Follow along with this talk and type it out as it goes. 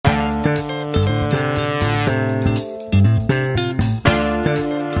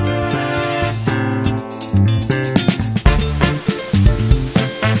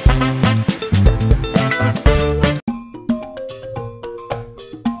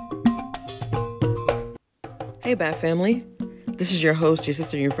Hey, Bat Family. This is your host, your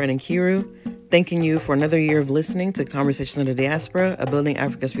sister, and your friend, Nkiru, thanking you for another year of listening to Conversations in the Diaspora, a Building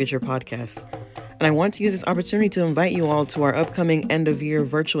Africa's Future podcast. And I want to use this opportunity to invite you all to our upcoming end-of-year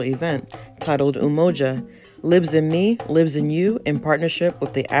virtual event titled Umoja, Lives in Me, Lives in You, in partnership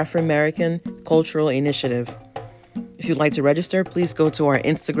with the Afro-American Cultural Initiative. If you'd like to register, please go to our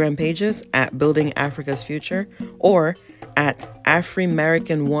Instagram pages at Building Africa's Future or at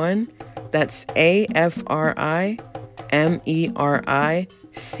Afrimerican1. That's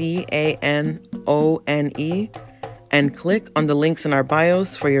AFRIMERICANONE, and click on the links in our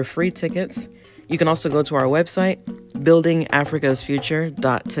bios for your free tickets. You can also go to our website,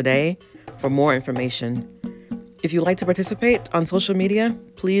 buildingafricasfuture.today, for more information. If you'd like to participate on social media,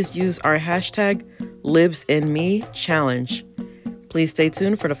 please use our hashtag LivesInMeChallenge. Please stay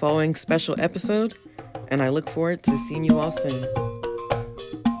tuned for the following special episode, and I look forward to seeing you all soon.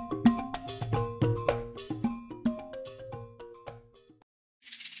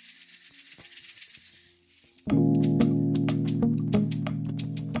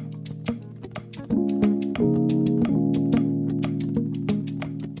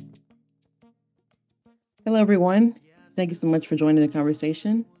 Hello, everyone. Thank you so much for joining the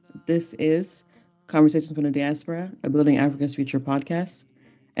conversation. This is Conversations from the Diaspora, a Building Africa's Future podcast.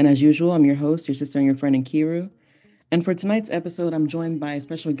 And as usual, I'm your host, your sister, and your friend, Nkiru. And for tonight's episode, I'm joined by a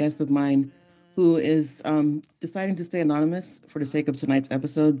special guest of mine who is deciding to stay anonymous for the sake of tonight's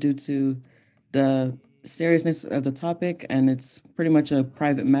episode due to the seriousness of the topic. And it's pretty much a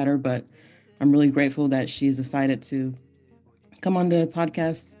private matter, but I'm really grateful that she's decided to come on the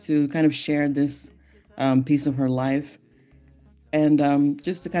podcast to kind of share this piece of her life. And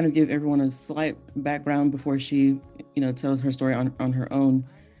just to kind of give everyone a slight background before she, tells her story on her own.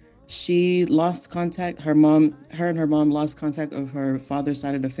 She lost contact. Her and her mom lost contact of her father's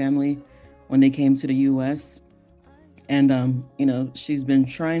side of the family when they came to the U.S. And she's been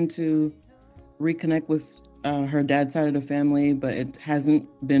trying to reconnect with her dad's side of the family, but it hasn't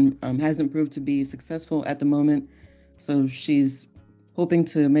proved to be successful at the moment. So she's hoping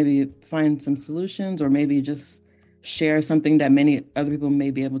to maybe find some solutions, or maybe just share something that many other people may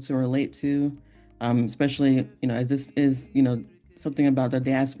be able to relate to, especially, as this is, something about the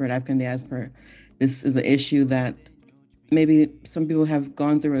diaspora, the African diaspora. This is an issue that maybe some people have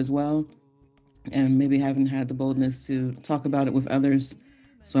gone through as well, and maybe haven't had the boldness to talk about it with others.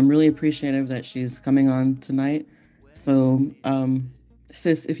 So I'm really appreciative that she's coming on tonight. So,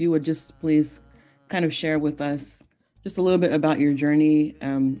 sis, if you would just please kind of share with us just a little bit about your journey.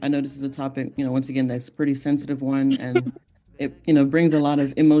 I know this is a topic, once again, that's a pretty sensitive one, and it, brings a lot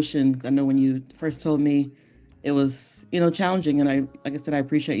of emotion. I know when you first told me, it was, challenging. And like I said, I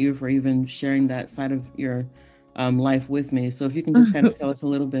appreciate you for even sharing that side of your life with me. So if you can just kind of tell us a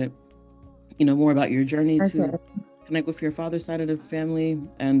little bit, more about your journey to connect with your father's side of the family.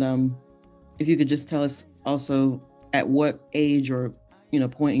 And if you could just tell us also at what age or,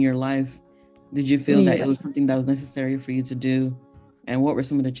 point in your life did you feel that it was something that was necessary for you to do? And what were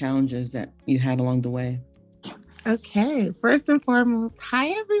some of the challenges that you had along the way? Okay, first and foremost,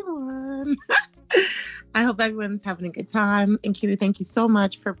 hi everyone. I hope everyone's having a good time. And Nkiru, thank you so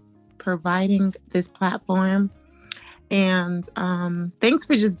much for providing this platform. And thanks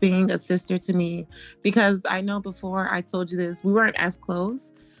for just being a sister to me, because I know before I told you this, we weren't as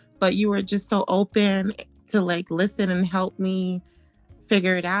close, but you were just so open to listen and help me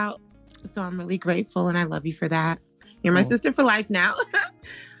figure it out. So I'm really grateful, and I love you for that. You're my sister for life now.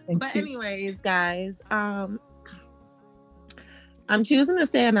 But anyways, guys, I'm choosing to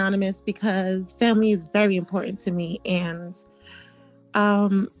stay anonymous because family is very important to me. And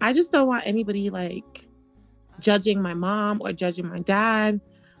I just don't want anybody judging my mom or judging my dad,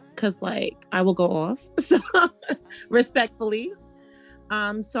 because I will go off. So respectfully.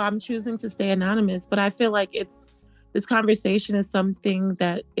 So I'm choosing to stay anonymous, but I feel like this conversation is something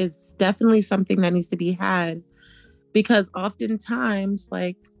that is definitely something that needs to be had, because oftentimes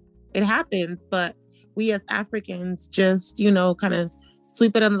it happens, but we as Africans just, kind of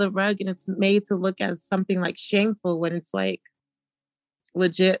sweep it under the rug, and it's made to look as something shameful when it's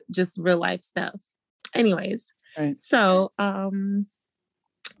legit, just real life stuff. Anyways, right. So,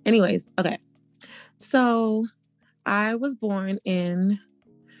 okay. So I was born in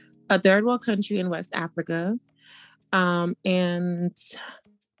a third world country in West Africa. And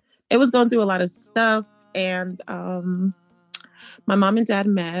it was going through a lot of stuff. And my mom and dad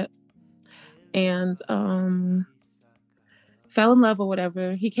met and fell in love or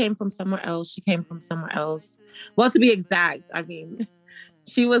whatever. He came from somewhere else. She came from somewhere else. Well, to be exact, I mean,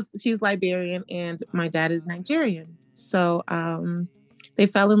 she's Liberian and my dad is Nigerian. So they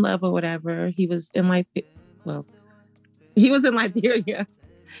fell in love or whatever. He was in well, he was in Liberia.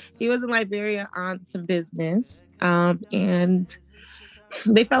 He was in Liberia on some business. And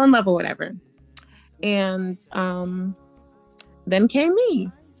they fell in love or whatever. And then came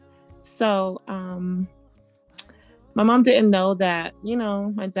me. So my mom didn't know that,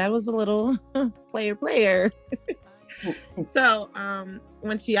 my dad was a little player. So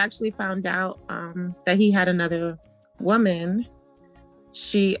when she actually found out that he had another woman,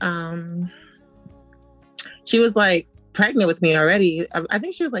 she was like pregnant with me already. I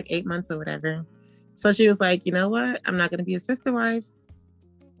think she was like 8 months or whatever. So she was like, you know what? I'm not going to be a sister wife,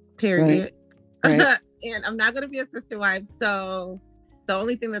 period. Right. And I'm not going to be a sister wife. So the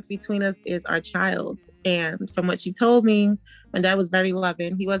only thing that's between us is our child. And from what she told me, my dad was very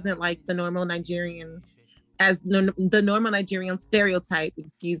loving. He wasn't like the normal Nigerian, the normal Nigerian stereotype,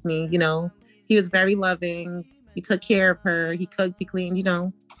 excuse me. He was very loving. He took care of her. He cooked, he cleaned,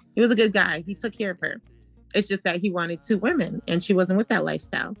 he was a good guy. He took care of her. It's just that he wanted 2 women and she wasn't with that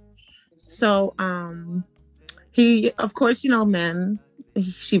lifestyle. So he, of course, men,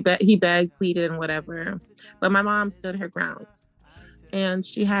 he begged, pleaded and whatever. But my mom stood her ground and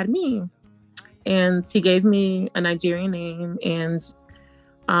she had me. And he gave me a Nigerian name. And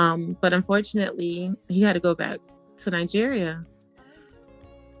but unfortunately, he had to go back to Nigeria.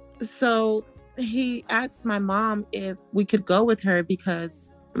 So he asked my mom if we could go with her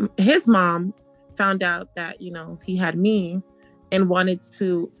because his mom found out that, he had me and wanted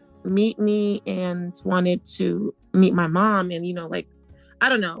to meet me and wanted to meet my mom. And, I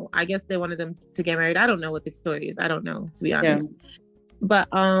don't know. I guess they wanted them to get married. I don't know what the story is. I don't know, to be honest. Yeah. But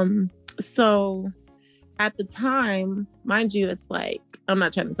so at the time, mind you, it's like, I'm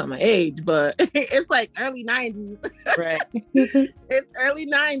not trying to tell my age, but it's like early 90s. Right. It's early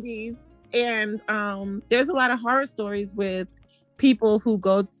 90s. And there's a lot of horror stories with people who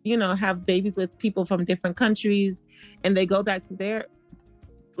go, have babies with people from different countries and they go back to their,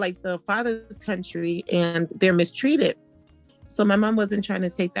 like the father's country and they're mistreated. So my mom wasn't trying to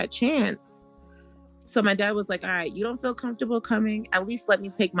take that chance. So my dad was like, all right, you don't feel comfortable coming? At least let me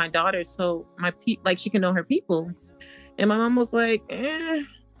take my daughter so she can know her people. And my mom was like,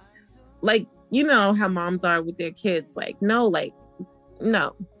 like, how moms are with their kids. Like, no,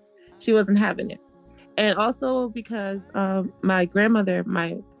 she wasn't having it. And also because my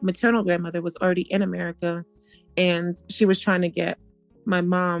maternal grandmother was already in America and she was trying to get my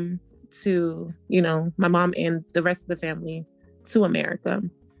mom to, my mom and the rest of the family to America.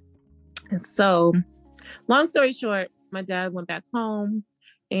 And so long story short, my dad went back home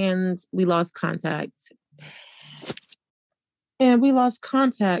and we lost contact.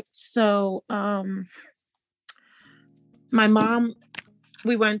 So my mom,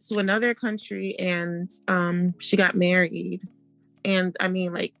 we went to another country and she got married. And I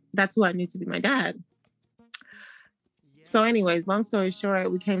mean, that's who I knew to be my dad. So anyways, long story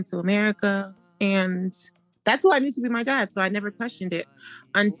short, we came to America and that's who I knew to be my dad. So I never questioned it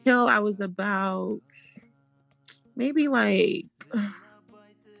until I was about maybe like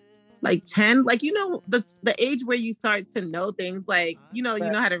 10, the age where you start to know things, you know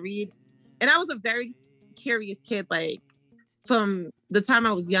how to read. And I was a very curious kid, from the time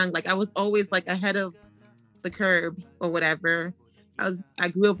I was young, I was always ahead of the curve or whatever. I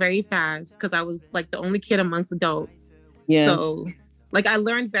grew up very fast because I was the only kid amongst adults. Yeah. So I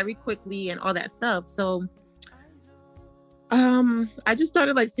learned very quickly and all that stuff. So I just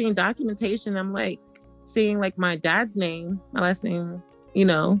started seeing documentation. I'm seeing my dad's name, my last name,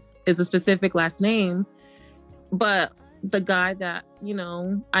 is a specific last name, but the guy that,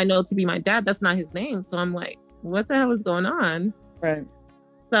 I know to be my dad, that's not his name. So I'm like, what the hell is going on? Right.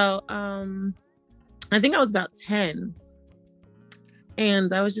 So I think I was about 10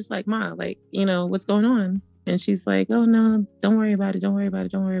 and I was just like, Ma, what's going on? And she's like, oh no, don't worry about it.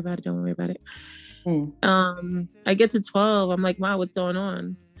 I get to 12. I'm like, Ma, what's going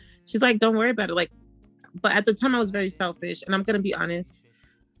on? She's like, don't worry about it. But at the time I was very selfish, and I'm going to be honest.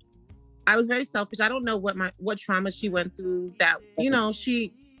 I was very selfish. I don't know what trauma she went through that,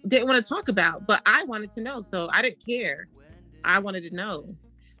 she didn't want to talk about, but I wanted to know. So I didn't care. I wanted to know.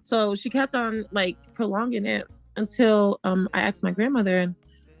 So she kept on prolonging it until I asked my grandmother, and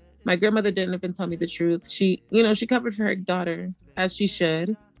my grandmother didn't even tell me the truth. She, she covered for her daughter as she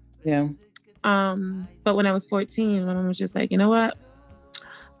should. Yeah. But when I was 14, my mom was just like, you know what?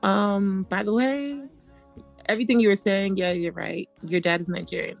 By the way, everything you were saying, yeah, you're right. Your dad is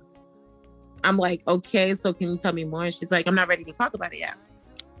Nigerian. I'm like, okay, so can you tell me more? And she's like, I'm not ready to talk about it yet.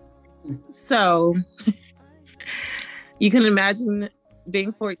 So you can imagine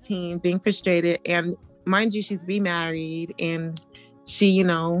being 14, being frustrated, and mind you, she's remarried and she,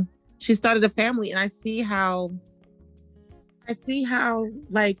 she started a family, and I see how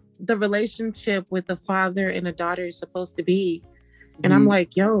like the relationship with the father and a daughter is supposed to be. And I'm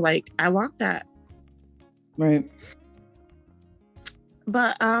like, yo, like I want that. Right.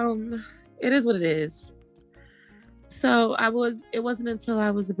 But it is what it is. So it wasn't until I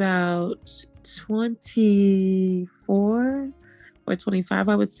was about 24 or 25,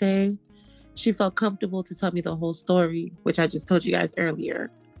 I would say, she felt comfortable to tell me the whole story, which I just told you guys earlier.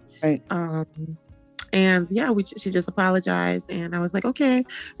 Right. And yeah, she just apologized, and I was like, okay.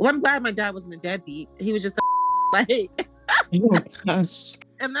 Well, I'm glad my dad wasn't a deadbeat. He was just like, oh gosh.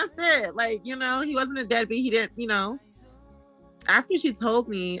 And that's it. Like, he wasn't a deadbeat. He didn't, After she told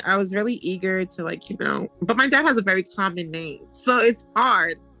me, I was really eager to like, but my dad has a very common name, so it's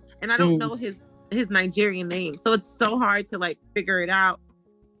hard, and I don't know his Nigerian name, so it's so hard to like figure it out.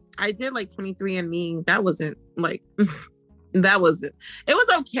 I did like 23andMe. That wasn't like. That wasn't. It was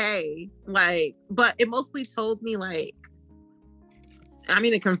okay, like, but it mostly told me like. I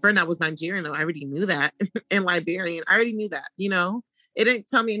mean, it confirmed I was Nigerian. I already knew that, and Liberian. I already knew that. It didn't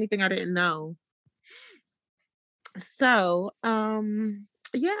tell me anything I didn't know. So,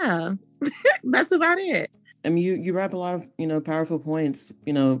 yeah, that's about it. I mean, you wrap a lot of powerful points.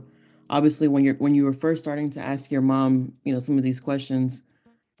 Obviously, when you were first starting to ask your mom, some of these questions.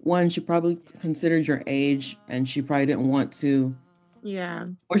 One, she probably considered your age, and she probably didn't want to. Yeah.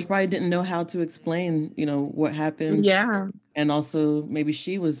 Or she probably didn't know how to explain, what happened. Yeah. And also, maybe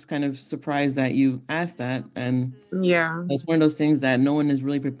she was kind of surprised that you asked that. And yeah, it's one of those things that no one is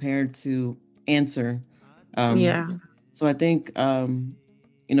really prepared to answer. Yeah. So I think, but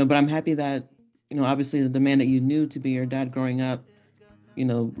I'm happy that, obviously the man that you knew to be your dad growing up,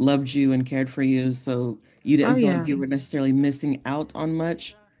 loved you and cared for you. So you didn't feel like you were necessarily missing out on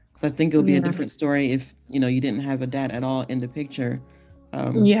much. So I think it would be a different story if, you didn't have a dad at all in the picture.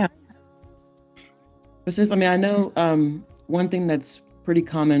 Yeah. But sis, I mean, I know one thing that's pretty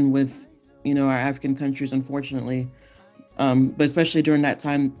common with, our African countries, unfortunately, but especially during that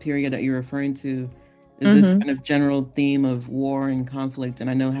time period that you're referring to, is this kind of general theme of war and conflict. And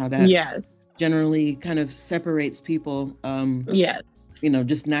I know how that generally kind of separates people.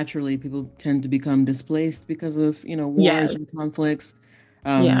 Just naturally, people tend to become displaced because of, wars and conflicts.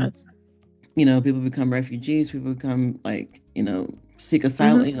 People become refugees, people become like, seek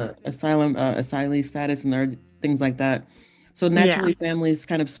asylum, asylee status, and there are things like that. So naturally, families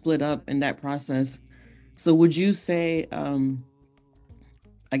kind of split up in that process. So would you say,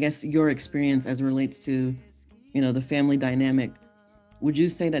 I guess your experience as it relates to, the family dynamic, would you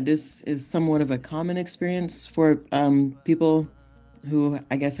say that this is somewhat of a common experience for people who,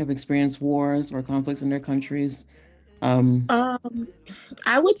 I guess, have experienced wars or conflicts in their countries?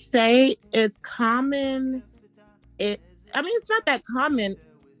 I would say it's common. It's not that common.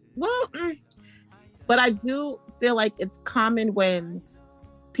 Well, but I do feel like it's common when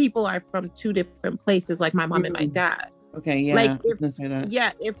people are from two different places, like my mom and my dad. Okay, yeah. Like, I was gonna say that.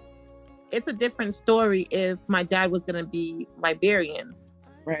 Yeah, if it's a different story if my dad was gonna be Liberian.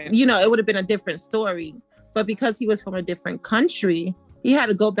 Right. It would have been a different story. But because he was from a different country, he had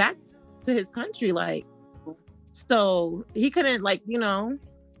to go back to his country, like. So he couldn't and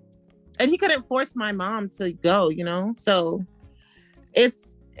he couldn't force my mom to go, so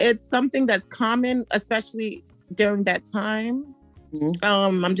it's something that's common, especially during that time.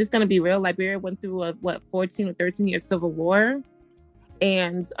 I'm just going to be real. Liberia went through a 14 or 13 year civil war.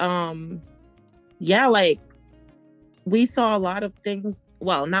 And like we saw a lot of things.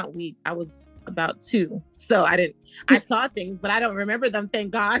 Well, not we, I was about 2. So I saw things, but I don't remember them,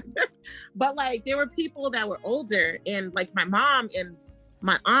 thank God. But like there were people that were older, and like my mom and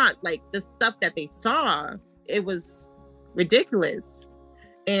my aunt, like the stuff that they saw, it was ridiculous.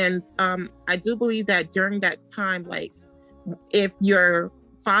 And I do believe that during that time, like if your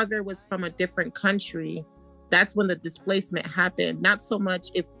father was from a different country, that's when the displacement happened. Not so much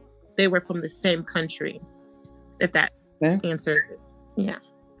if they were from the same country, if that answered it. Yeah.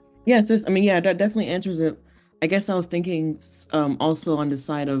 Yeah, sis. I mean, yeah, that definitely answers it. I guess I was thinking also on the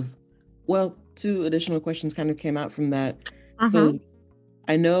side of, well, 2 additional questions kind of came out from that. So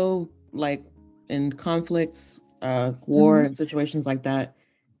I know like in conflicts, war and situations like that,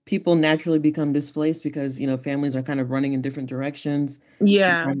 people naturally become displaced because, families are kind of running in different directions.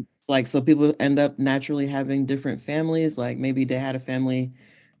 Yeah. Sometimes, like, so people end up naturally having different families. Like maybe they had a family,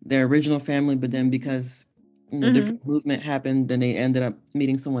 their original family, but then because different movement happened, then they ended up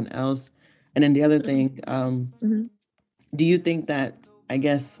meeting someone else. And then the other thing, do you think that, I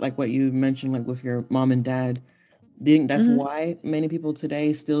guess, like what you mentioned, like with your mom and dad, do you think that's why many people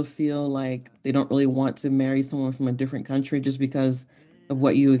today still feel like they don't really want to marry someone from a different country just because of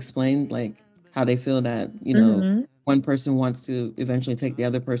what you explained, like how they feel that, Mm-hmm. one person wants to eventually take the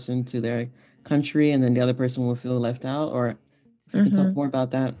other person to their country and then the other person will feel left out, or if you can talk Mm-hmm. more about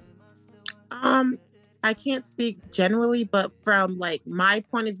that. Um, I can't speak generally, but from like my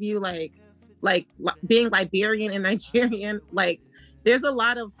point of view, being Liberian and Nigerian, like there's a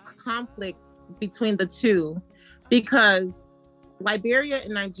lot of conflict between the two because Liberia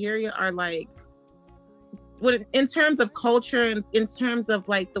and Nigeria are like what in terms of culture and in terms of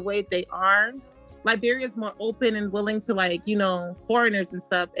like the way they are, Liberia is more open and willing to like, foreigners and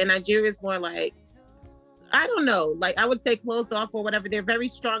stuff. And Nigeria is more like, I don't know, like I would say closed off or whatever. They're very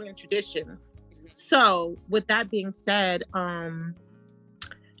strong in tradition. So with that being said,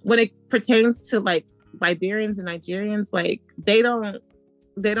 when it pertains to like Liberians and Nigerians, like they don't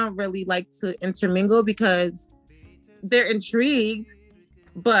really like to intermingle because they're intrigued.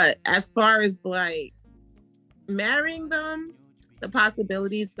 But as far as like marrying them, the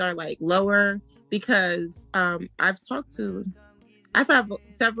possibilities are like lower because I've have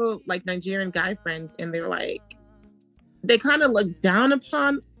several like Nigerian guy friends and they're like they kind of look down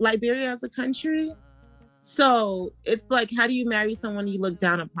upon Liberia as a country. So it's like, how do you marry someone you look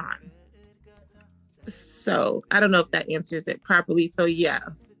down upon? So I don't know if that answers it properly. So yeah,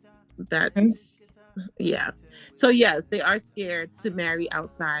 that's yeah. So yes, they are scared to marry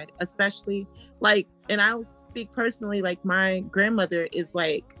outside, especially like, and I'll speak personally, like my grandmother is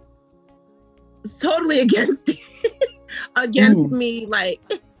like totally against me, like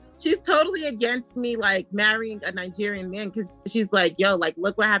she's totally against me like marrying a Nigerian man because she's like, yo, like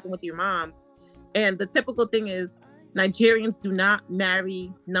look what happened with your mom. And the typical thing is Nigerians do not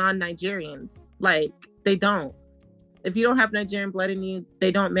marry non-Nigerians. Like they don't. If you don't have Nigerian blood in you,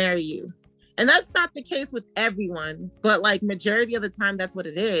 they don't marry you. And that's not the case with everyone, but like majority of the time that's what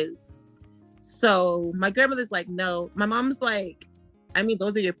it is. So my grandmother's like, no. My mom's like, I mean,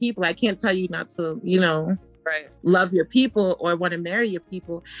 those are your people. I can't tell you not to, Right. love your people or want to marry your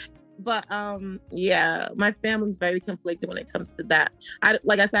people. But yeah, my family's very conflicted when it comes to that.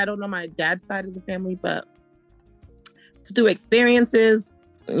 Like I said, I don't know my dad's side of the family, but through experiences,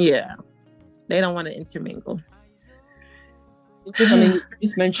 yeah, they don't want to intermingle. I mean, you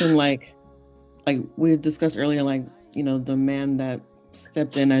just mentioned like we discussed earlier, like, the man that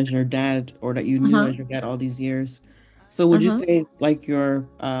stepped in as your dad or that you knew as your dad all these years. So would you say like your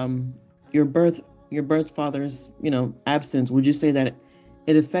birth father's, absence, would you say that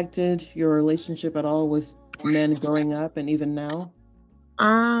it affected your relationship at all with men growing up and even now?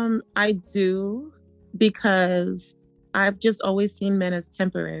 I do, because I've just always seen men as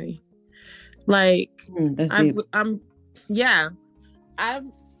temporary. Like that's deep.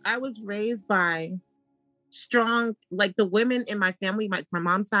 I was raised by strong, like the women in my family, my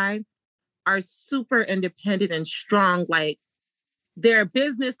mom's side, are super independent and strong. Like they're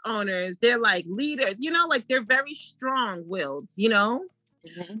business owners, they're like leaders, like they're very strong-willed,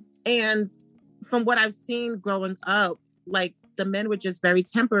 Mm-hmm. And from what I've seen growing up, like the men were just very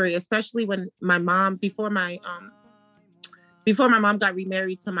temporary, especially when my mom, before my mom got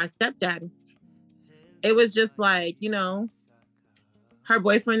remarried to my stepdad, it was just like, her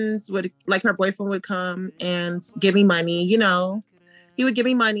boyfriend would come and give me money, he would give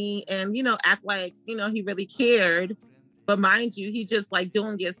me money and, act like, he really cared. But mind you, he's just like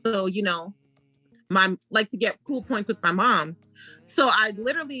doing it so, to get cool points with my mom. So I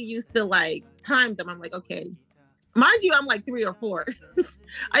literally used to like time them. I'm like, okay, mind you, I'm like 3 or 4.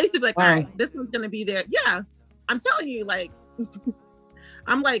 I used to be like, all right, this one's going to be there. Yeah. I'm telling you, like,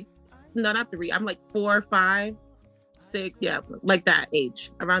 I'm like, no, not 3. I'm like 4, 5, 6. Yeah. Like that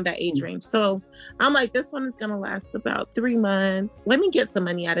age, around that age range. So I'm like, this one is going to last about 3 months. Let me get some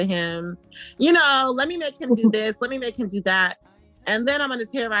money out of him. Let me make him do this. Let me make him do that. And then I'm going to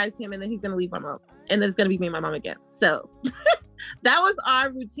terrorize him. And then he's going to leave my mom. And then it's going to be me and my mom again. So that was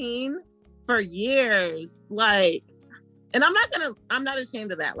our routine for years. Like, and I'm not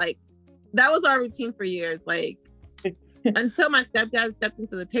ashamed of that. Like, that was our routine for years. Like, until my stepdad stepped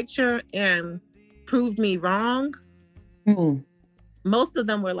into the picture and proved me wrong. Most of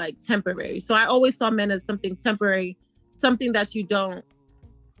them were like temporary. So I always saw men as something temporary, something that you don't,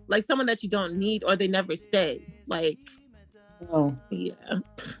 like someone that you don't need, or they never stay. Like,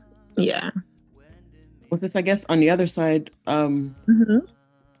 yeah. With this, I guess on the other side, I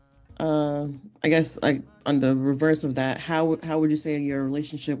guess like on the reverse of that, how would you say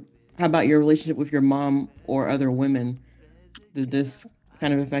how about your relationship with your mom or other women? Did this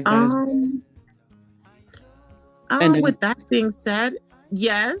kind of affect that as well? With that being said,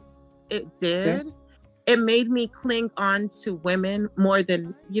 yes, it did. Yeah. It made me cling on to women more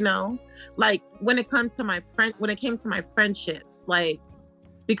than, like when it came to my friendships, like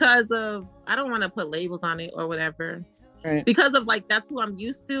because of, I don't want to put labels on it or whatever. Right. Because of like, that's who I'm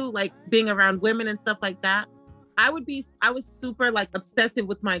used to, like being around women and stuff like that. I was super like obsessive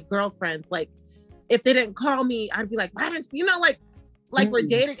with my girlfriends. Like if they didn't call me, I'd be like, why didn't you know, like we're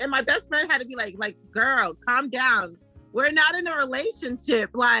dating. And my best friend had to be like, girl, calm down. We're not in a relationship.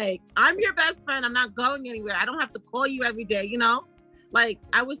 Like, I'm your best friend. I'm not going anywhere. I don't have to call you every day, you know? Like,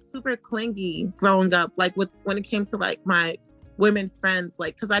 I was super clingy growing up, like when it came to like my women friends,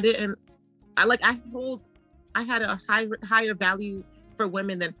 like, cause I had a higher value for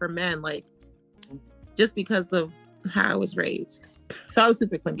women than for men, like just because of how I was raised. So I was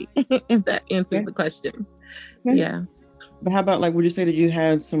super clingy, if that answers the question. Yeah. But how about, like, would you say that you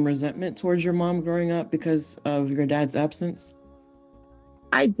had some resentment towards your mom growing up because of your dad's absence?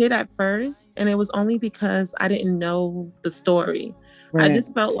 I did at first, and it was only because I didn't know the story. Right. I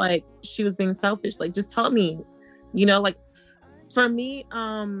just felt like she was being selfish. Like, just tell me, you know, like for me,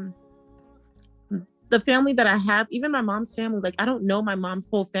 the family that I have, even my mom's family, like I don't know my mom's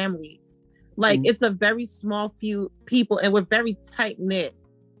whole family. Like it's a very small few people and we're very tight knit.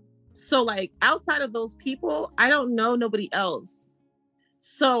 So like outside of those people, I don't know nobody else.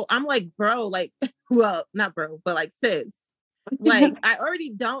 So I'm like, bro, like, well, not bro, but like sis, like I already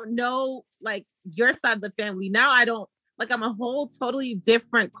don't know like your side of the family. Now I don't, like I'm a whole totally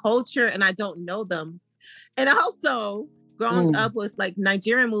different culture and I don't know them. And also growing up with like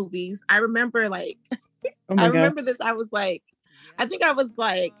Nigerian movies, I remember like, I remember this, I was like, I think I was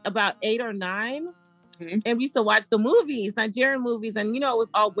like about 8 or 9. And we used to watch the movies, Nigerian movies. And, you know, it was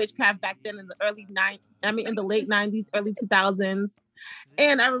all witchcraft back then in the late 90s, early 2000s.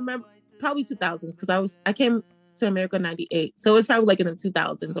 And I remember probably 2000s because I came to America in 98. So it was probably like in the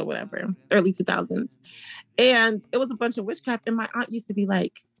 2000s or whatever, early 2000s. And it was a bunch of witchcraft. And my aunt used to be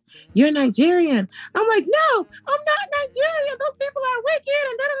like, you're Nigerian. I'm like, no, I'm not Nigerian. Those people are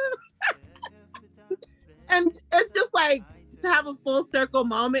wicked. And it's just like to have a full circle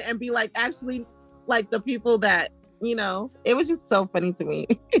moment and be like, actually, like the people that, you know, it was just so funny to me.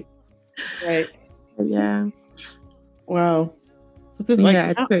 Right. Yeah. Wow. So like,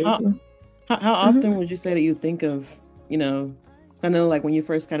 yeah, it's crazy. How often would you say that you think of, you know, I know like when you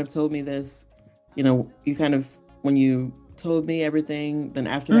first kind of told me this, you know, you kind of, when you told me everything, then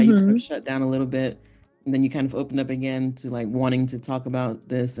after that you kind of shut down a little bit, and then you kind of opened up again to like wanting to talk about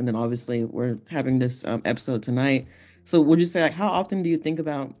this. And then obviously we're having this episode tonight. So would you say like, how often do you think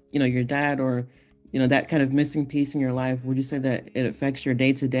about, you know, your dad or, you know, that kind of missing piece in your life? Would you say that it affects your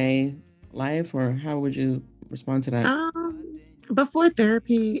day-to-day life, or how would you respond to that? Before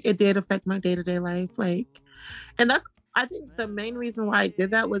therapy, it did affect my day-to-day life. Like, and that's, I think the main reason why I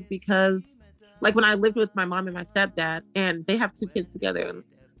did that was because like when I lived with my mom and my stepdad, and they have 2 kids together, and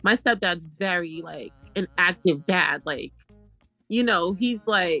my stepdad's very like an active dad. Like, you know, he's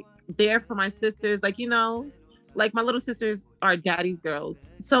like there for my sisters. Like, you know, like my little sisters are daddy's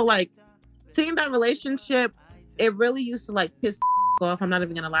girls. So like seeing that relationship, it really used to like piss off. I'm not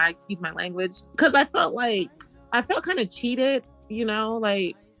even gonna lie, excuse my language. Cause I felt kind of cheated, you know,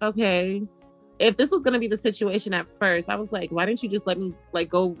 like, okay, if this was gonna be the situation at first, I was like, why didn't you just let me like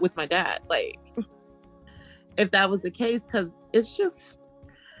go with my dad? Like, if that was the case, cause it's just,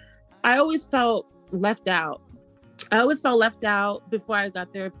 I always felt left out. I always felt left out before I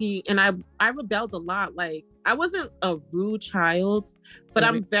got therapy. And I rebelled a lot. Like, I wasn't a rude child, but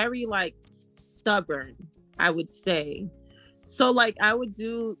I'm very like stubborn, I would say. So like I would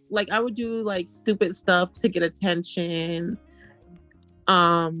do like stupid stuff to get attention.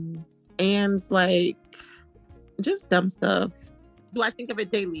 And like just dumb stuff. Do I think of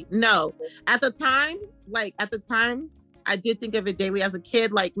it daily? No. At the time, I did think of it daily as a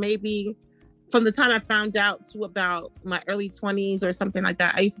kid, like maybe from the time I found out to about my early 20s or something like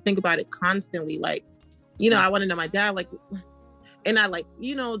that. I used to think about it constantly. Like, you know, I want to know my dad, like, and I like,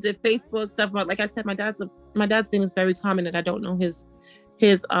 you know, did Facebook stuff about, like I said, my dad's name is very common and I don't know his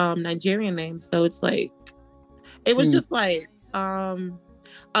Nigerian name. So it's like, it was just like,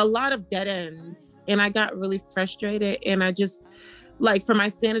 a lot of dead ends, and I got really frustrated, and I just like, for my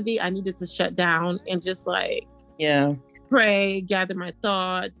sanity, I needed to shut down and just like, pray, gather my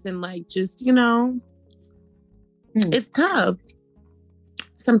thoughts, and like, just, you know, it's tough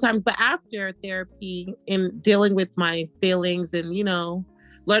sometimes. But after therapy and dealing with my feelings and, you know,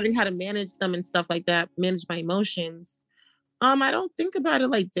 learning how to manage them and stuff like that, manage my emotions, I don't think about it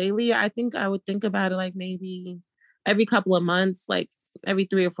like daily. I think I would think about it like maybe every couple of months, like every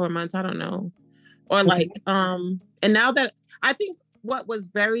 3 or 4 months, I don't know. Or like, and now that I think what was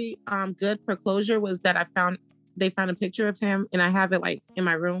very good for closure was that they found a picture of him and I have it like in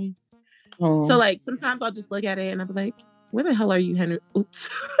my room. So like sometimes I'll just look at it and I'll be like, where the hell are you, Henry? Oops.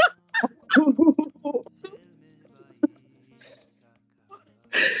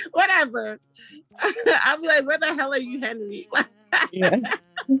 Whatever. I'll be like, where the hell are you, Henry? Yeah.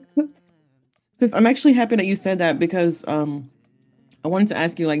 I'm actually happy that you said that because I wanted to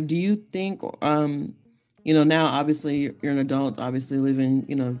ask you, like, do you think now obviously you're an adult, obviously living,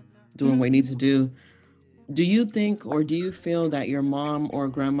 doing what you need to do. Do you think or do you feel that your mom or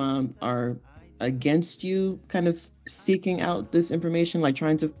grandma are against you kind of seeking out this information, like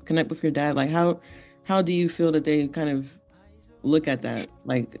trying to connect with your dad? Like how do you feel that they kind of look at that?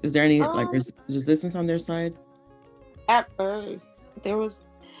 Like, is there any like resistance on their side? At first, there was,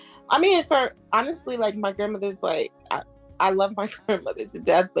 I mean, for honestly, like my grandmother's like, I love my grandmother to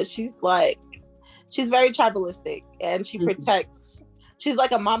death, but she's very tribalistic and she protects, she's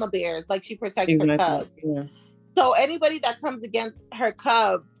like a mama bear. Like she protects her cub. Yeah. So anybody that comes against her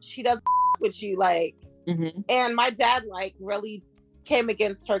cub, she doesn't with you. Like, and my dad like really came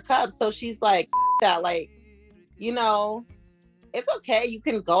against her cub. So she's like, that, like, it's okay. You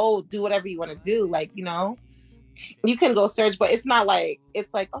can go do whatever you want to do. Like, you can go search, but it's not like,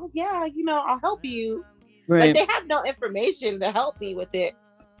 it's like, oh yeah, I'll help you. Right. Like they have no information to help me with it.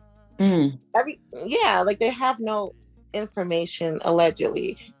 Like they have no information,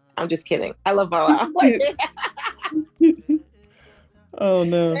 allegedly. I'm just kidding. I love my like, oh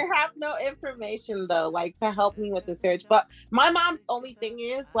no. They have no information though, like to help me with the search. But my mom's only thing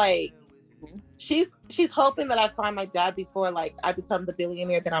is like, she's hoping that I find my dad before like I become the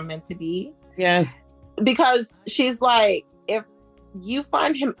billionaire that I'm meant to be. Yes. Because she's like, if you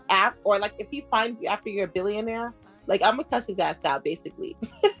find him or like if he finds you after you're a billionaire, like I'm gonna cuss his ass out basically.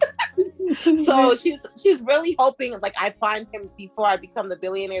 So she's really hoping like I find him before I become the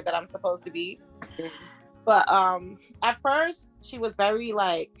billionaire that I'm supposed to be. But at first she was very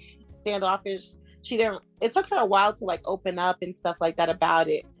like standoffish. It took her a while to like open up and stuff like that about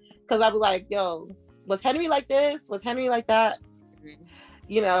it. Cause I'd be like, yo, was Henry like this? Was Henry like that?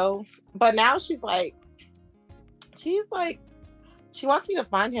 But now she's like, she wants me to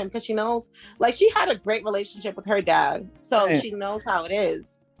find him because she knows, like, she had a great relationship with her dad. So she knows how it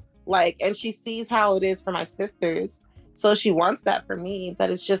is. Like, and she sees how it is for my sisters. So she wants that for me. But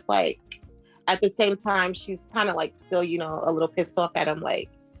it's just like, at the same time, she's kind of like still, a little pissed off at him. Like,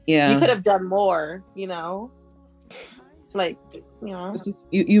 you could have done more, like,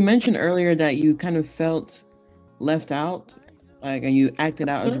 You mentioned earlier that you kind of felt left out, like, and you acted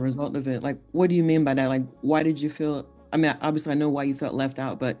out as a result of it. Like, what do you mean by that? Like, why did you feel, I mean, obviously I know why you felt left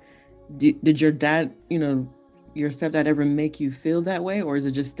out, but did your dad, your stepdad ever make you feel that way? Or is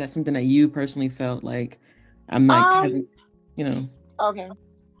it just that something that you personally felt like, I'm not having, Okay.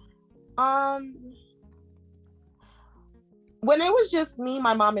 When it was just me,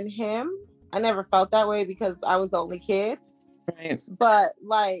 my mom and him, I never felt that way because I was the only kid. Right. But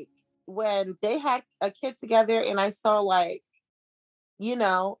like when they had a kid together and I saw like, it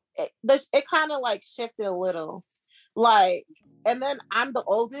kind of like shifted a little. Like, and then I'm the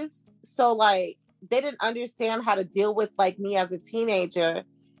oldest. So like, they didn't understand how to deal with like me as a teenager.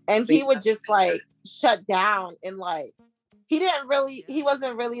 And he would just like shut down and like, he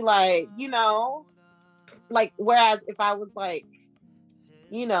wasn't really like, like, whereas if I was like,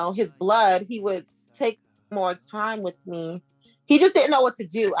 his blood, he would take more time with me. He just didn't know what to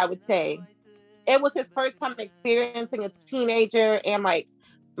do, I would say. It was his first time experiencing a teenager and like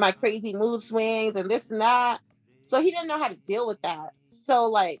my crazy mood swings and this and that. So he didn't know how to deal with that. So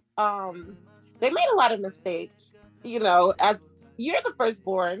like, they made a lot of mistakes, as you're the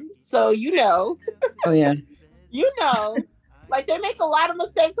firstborn. So, Oh yeah. Like they make a lot of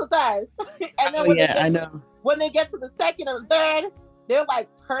mistakes with us. And then when they get to the second and third, they're like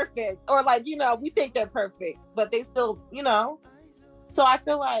perfect. Or like, we think they're perfect, but they still, So I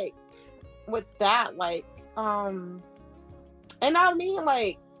feel like with that, like, and I mean,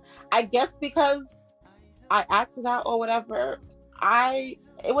 like, I guess because I acted out or whatever,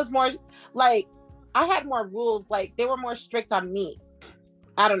 it was more like, I had more rules. Like they were more strict on me.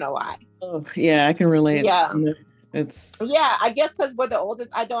 I don't know why. Oh, yeah, I can relate. Yeah. I guess because we're the oldest,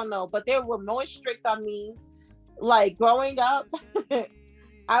 I don't know, but they were more strict on me. Like growing up, I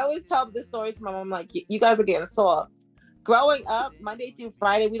always tell this story to my mom, like, you guys are getting soft. Growing up, Monday through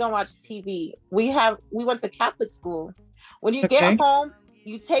Friday, we don't watch TV. We went to Catholic school. When you get home,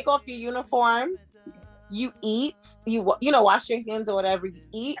 you take off your uniform, you eat, you wash your hands or whatever, you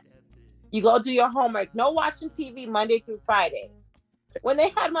eat, you go do your homework. No watching TV Monday through Friday. When they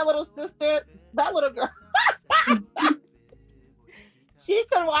had my little sister, that little girl, she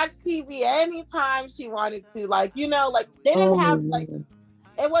could watch TV anytime she wanted to. Like, like they didn't have like,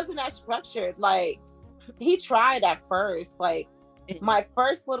 it wasn't that structured. Like he tried at first. Like my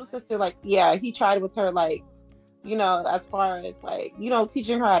first little sister, like, yeah, he tried with her, like, you know, as far as like, you know,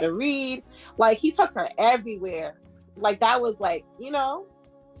 teaching her how to read. Like he took her everywhere. Like that was like, you know,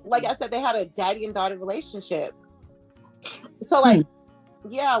 like I said, they had a daddy and daughter relationship. So like,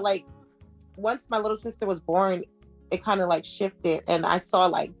 yeah, like once my little sister was born, it kind of like shifted, and I saw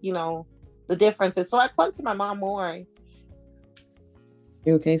like, you know, the differences. So I clung to my mom more.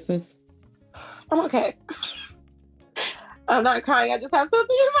 You okay, sis? I'm okay. I'm not crying. I just have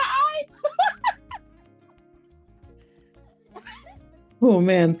something in my eyes. Oh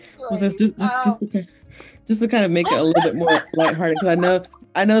man. Well, Anyways, just to kind of make it a little bit more lighthearted, because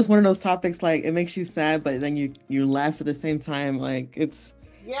I know it's one of those topics like it makes you sad, but then you laugh at the same time. Like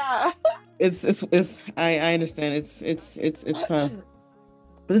yeah. it's I understand. It's tough.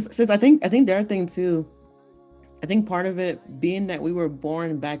 But sis, I think the other thing too, I think part of it being that we were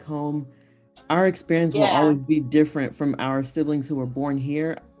born back home, our experience will Yeah. always be different from our siblings who were born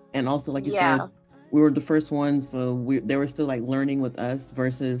here. And also, like you said, Yeah. we were the first ones, so they were still like learning with us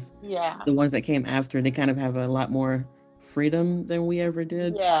versus Yeah. the ones that came after. They kind of have a lot more freedom than we ever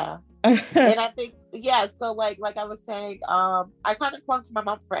did. Yeah. And I think, yeah, so like I was saying, I kind of clung to my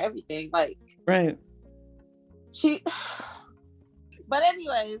mom for everything. Like Right. she but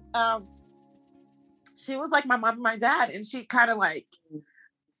anyways, she was like my mom and my dad, and she kind of like,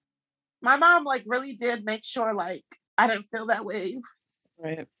 my mom like really did make sure like I didn't feel that way.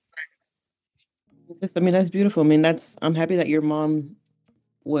 Right. I mean, that's beautiful. I mean, I'm happy that your mom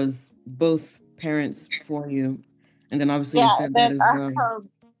was both parents for you. And then obviously your Yeah, and stepdad then as well.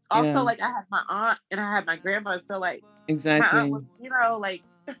 also Yeah, like I had my aunt and I had my grandma, so like my aunt exactly. was, you know, like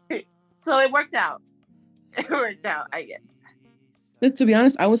so it worked out. It worked out, I guess. But to be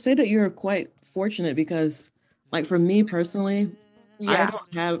honest, I would say that you're quite fortunate because, like, for me personally, I Yeah.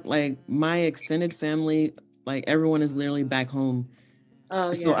 don't have like my extended family, like, everyone is literally back home.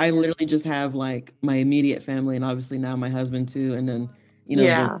 Oh So yeah. I literally just have like my immediate family and obviously now my husband too. And then, the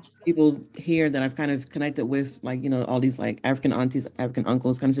Yeah. people here that I've kind of connected with, like, all these like African aunties, African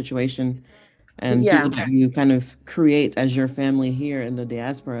uncles kind of situation, and Yeah. people that you kind of create as your family here in the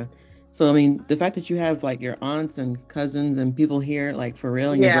diaspora. So, I mean, the fact that you have like your aunts and cousins and people here, like for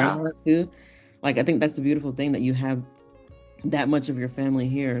real, and your Yeah. grandma too, like, I think that's the beautiful thing that you have that much of your family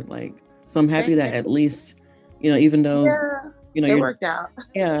here. Like, so I'm happy Thank that you. at least, even though, Yeah. It you're, worked out.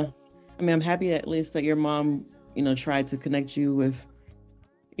 yeah, I mean, I'm happy at least that your mom, tried to connect you with,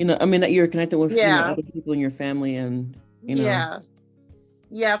 I mean, that you're connected with, Yeah. other people in your family and, Yeah.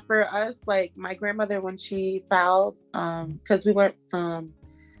 Yeah, for us, like my grandmother when she filed, because we went from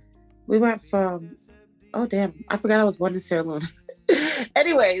oh damn, I forgot I was born in Sierra Leone.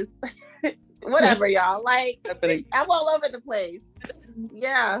 Anyways, whatever, y'all. Like happening. I'm all over the place.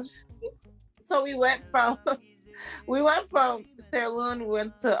 Yeah. So we went from Sierra Leone,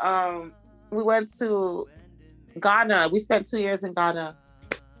 we went to Ghana. We spent 2 years in Ghana.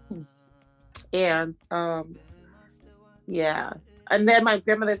 And yeah. And then my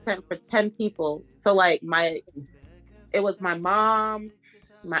grandmother sent for 10 people. So like it was my mom,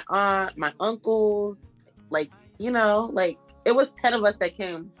 my aunt, my uncles, like, like it was 10 of us that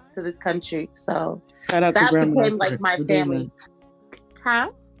came to this country. So Shout out to that grandma became like my for doing that. family.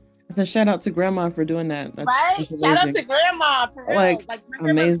 Huh? I said shout out to grandma for doing that. Right? That's Shout out amazing. to grandma, for real. Like, Like my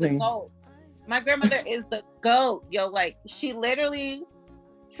grandma's the amazing. GOAT. My grandmother is the GOAT. Yo, like she literally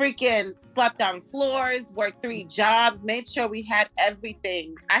freaking slept on floors, worked 3 jobs, made sure we had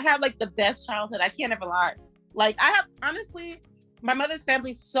everything. I had like the best childhood. I can't ever lie. Like I have, honestly, my mother's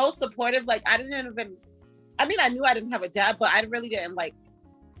family's so supportive. Like I knew I didn't have a dad, but I really didn't like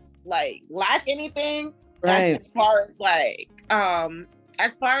lack anything. Right. As far as like,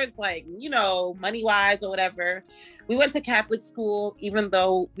 money wise or whatever. We went to Catholic school, even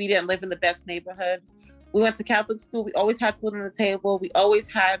though we didn't live in the best neighborhood. We went to Catholic school. We always had food on the table. We always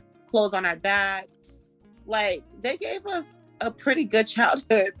had clothes on our backs. Like they gave us a pretty good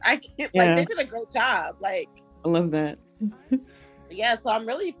childhood. Like they did a great job. Like I love that. Yeah, so I'm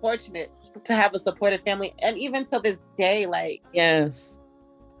really fortunate to have a supportive family. And even to this day, like Yes.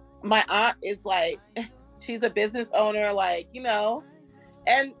 my aunt is like, she's a business owner, like,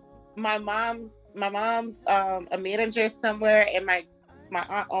 and my mom's a manager somewhere, and my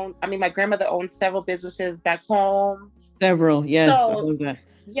my grandmother owns several businesses back home. Several, yes. So, I love that.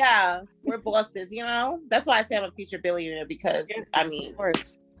 Yeah, we're bosses, That's why I say I'm a future billionaire, because Yes, of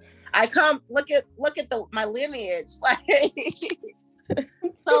course. I come look at my lineage, like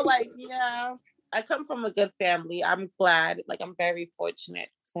so like yeah, I come from a good family. I'm glad, like I'm very fortunate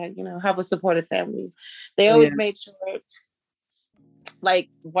to have a supportive family. They always made sure Like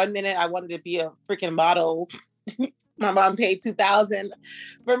 1 minute I wanted to be a freaking model. My mom paid $2,000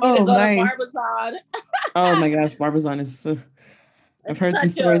 for me to go to Barbizon. Oh my gosh, Barbizon is. I've heard some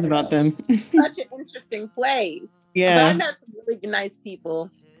stories about them. Such an interesting place. Yeah, but I met some really nice people,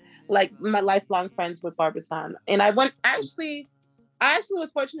 like my lifelong friends with Barbizon. And I actually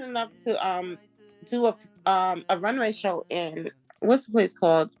was fortunate enough to do a runway show in, what's the place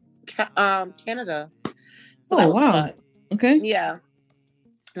called? Canada. So that was fun. Okay. Yeah.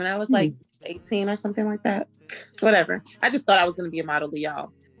 When I was like 18 or something like that. Whatever. I just thought I was going to be a model to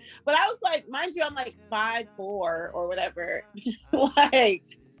y'all. But I was like, mind you, I'm like 5'4" or whatever. Like,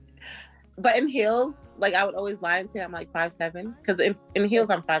 but in heels, like I would always lie and say I'm like 5'7", because in heels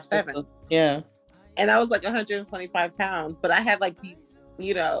I'm 5'7". Yeah. And I was like 125 pounds, but I had like these,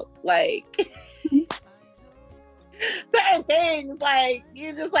 you know, like certain things, like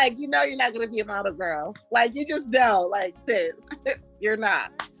you just like, you know, you're not gonna be a model, girl. Like you just know, like, sis, you're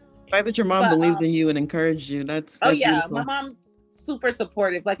not. The fact that your mom believed in you and encouraged you, that's oh yeah, beautiful. My mom's super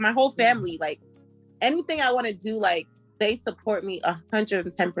supportive. Like my whole family, like anything I want to do, like they support me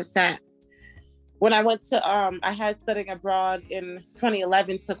 110%. When I went to I had studying abroad in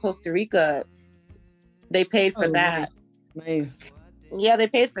 2011 to Costa Rica, they paid for that. Nice. Yeah, they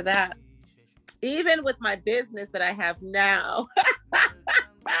paid for that. Even with my business that I have now.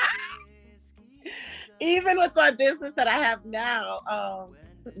 Even with my business that I have now,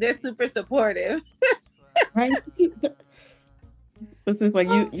 they're super supportive. Right. This is like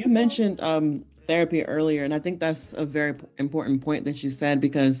you mentioned therapy earlier, and I think that's a very important point that you said,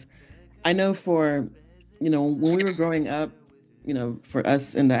 because I know for, you know, when we were growing up, you know, for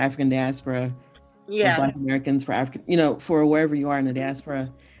us in the African diaspora, yes, Black Americans, for African, you know, for wherever you are in the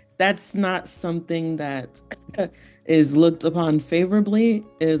diaspora, that's not something that is looked upon favorably.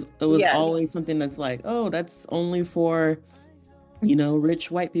 It was always something that's like, oh, that's only for, you know,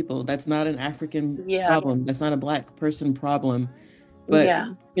 rich white people. That's not an African problem. That's not a Black person problem. But,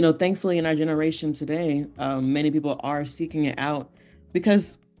 you know, thankfully in our generation today, many people are seeking it out,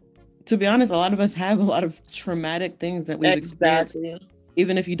 because to be honest, a lot of us have a lot of traumatic things that we've experienced.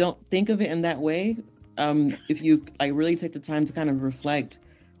 Even if you don't think of it in that way, if you like really take the time to kind of reflect,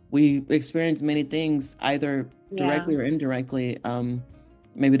 we experience many things either directly or indirectly.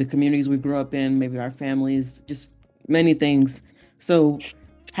 Maybe the communities we grew up in, maybe our families, just many things. So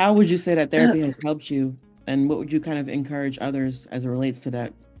how would you say that therapy has helped you? And what would you kind of encourage others as it relates to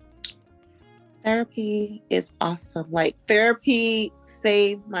that? Therapy is awesome. Like therapy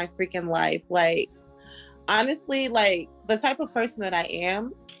saved my freaking life. Like honestly, like the type of person that I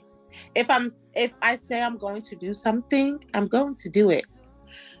am, if I say I'm going to do something, I'm going to do it.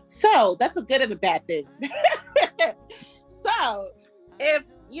 So that's a good and a bad thing. So if,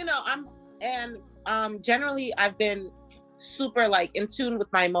 you know, generally I've been super like in tune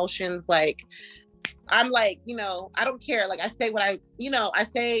with my emotions. Like I'm like, you know, I don't care. Like I say I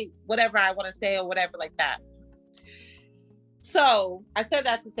say whatever I want to say or whatever like that. So I said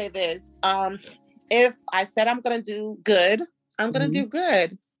that to say this. If I said I'm going to do good, I'm going to do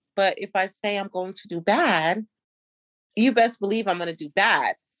good. But if I say I'm going to do bad, you best believe I'm going to do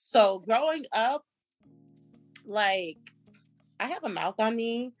bad. So growing up, like I have a mouth on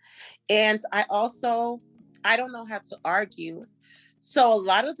me, and I don't know how to argue. So a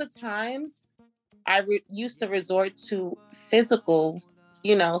lot of the times I used to resort to physical,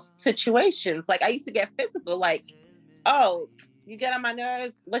 you know, situations. Like I used to get physical, like, oh, you get on my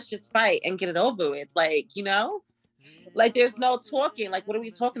nerves, let's just fight and get it over with. Like, you know, like there's no talking. Like, what are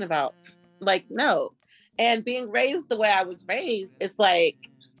we talking about? Like, no. And being raised the way I was raised, it's like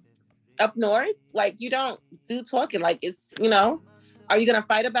up north, like you don't do talking. Like it's, you know, are you going to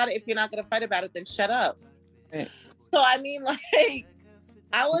fight about it? If you're not going to fight about it, then shut up. Right. So, I mean, like,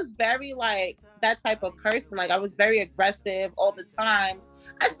 I was very like that type of person. Like I was very aggressive all the time.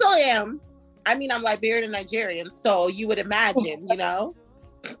 I still am. I mean, I'm Liberian and Nigerian, so you would imagine, you know,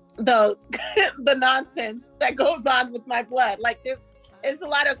 the nonsense that goes on with my blood. Like it's a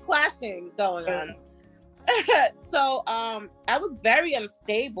lot of clashing going on. So I was very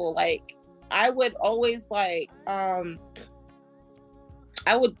unstable. Like I would always like I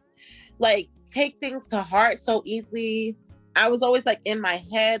would like take things to heart so easily. I was always like in my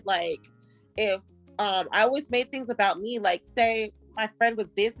head, like if I always made things about me, like say my friend was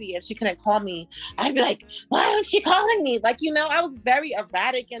busy and she couldn't call me, I'd be like, why aren't she calling me? Like, you know, I was very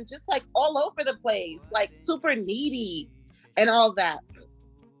erratic and just like all over the place, like super needy and all that.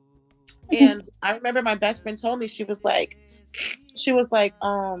 And I remember my best friend told me, she was like,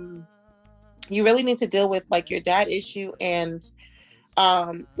 you really need to deal with like your dad issue and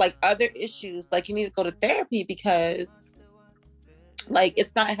like other issues. Like you need to go to therapy because Like,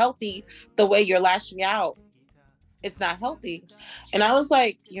 it's not healthy the way you're lashing out. It's not healthy. And I was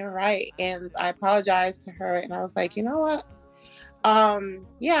like, you're right. And I apologized to her, and I was like, you know what?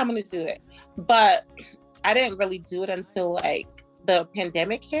 Yeah, I'm gonna do it. But I didn't really do it until like the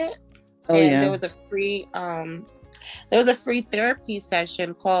pandemic hit. Oh And yeah. there was a free therapy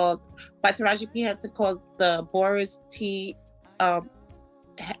session called by Taraji P. Henson called the Boris T. Um,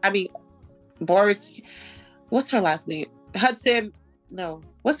 I mean Boris. What's her last name? Hudson. No,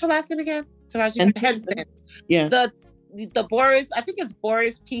 what's her last name again? Taraji Henson. Yeah. The Boris. I think it's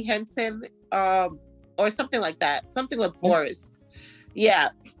Boris P. Henson. Or something like that. Something with Boris. Yeah.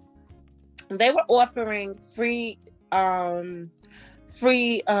 They were offering free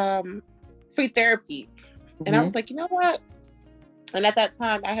therapy. And I was like, you know what? And at that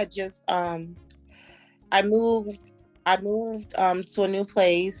time I had just I moved to a new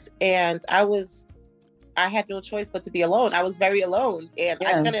place, and I had no choice but to be alone. I was very alone, and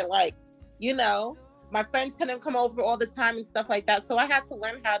I couldn't, like, you know, my friends couldn't come over all the time and stuff like that. So I had to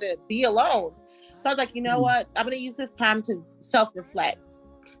learn how to be alone. So I was like, you know what? I'm going to use this time to self-reflect,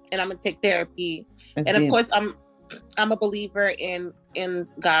 and I'm going to take therapy. And of course, I'm a believer in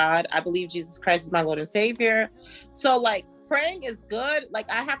God. I believe Jesus Christ is my Lord and Savior. So like, praying is good. Like,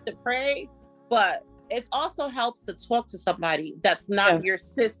 I have to pray, but it also helps to talk to somebody that's not your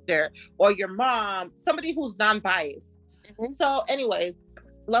sister or your mom, somebody who's non-biased. So anyway,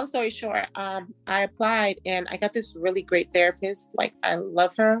 long story short, I applied and I got this really great therapist. Like, I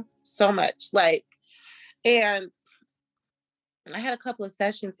love her so much. Like, and I had a couple of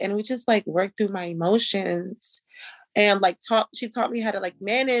sessions, and we just like worked through my emotions, and like she taught me how to like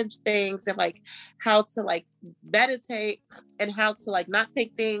manage things, and like how to like meditate, and how to like not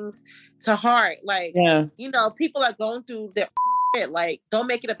take things to heart. Like, you know, people are going through their shit. Like, don't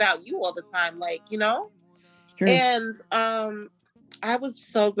make it about you all the time. Like, you know? True. And I was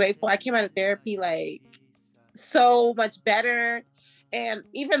so grateful. I came out of therapy like so much better. And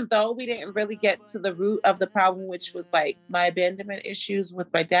even though we didn't really get to the root of the problem, which was like my abandonment issues with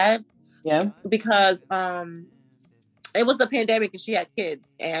my dad. Yeah. Because it was the pandemic and she had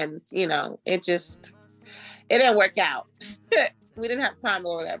kids, and you know, it didn't work out. We didn't have time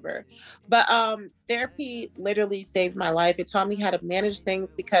or whatever. But therapy literally saved my life. It taught me how to manage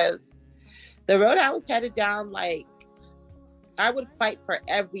things, because the road I was headed down, like, I would fight for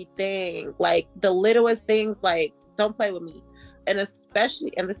everything. Like, the littlest things, like, don't play with me. And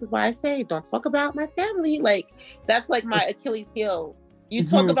especially, and this is why I say, don't talk about my family. Like, that's like my Achilles heel. You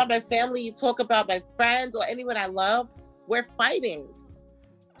talk about my family, you talk about my friends or anyone I love, we're fighting.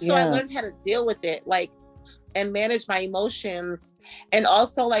 So I learned how to deal with it, like, and manage my emotions. And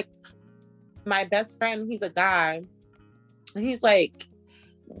also, like, my best friend, he's a guy. He's like,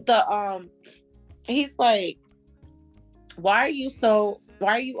 he's like, why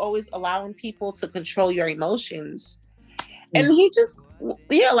are you always allowing people to control your emotions? And he just,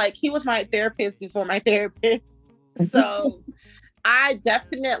 like, he was my therapist before my therapist. So I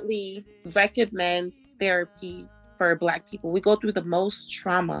definitely recommend therapy for Black people. We go through the most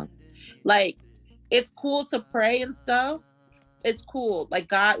trauma. Like, it's cool to pray and stuff. It's cool. Like,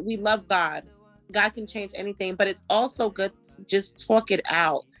 God, we love God. God can change anything, but it's also good to just talk it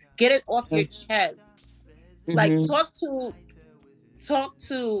out. Get it off your chest. Like, talk to,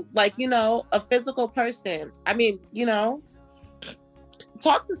 like, you know, a physical person. I mean, you know,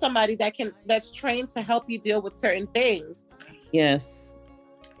 talk to somebody that's trained to help you deal with certain things. Yes.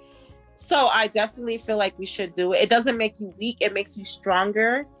 So I definitely feel like we should do it. It doesn't make you weak. It makes you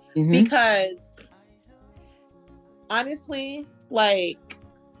stronger. Because honestly, like,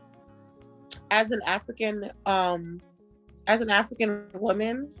 as an African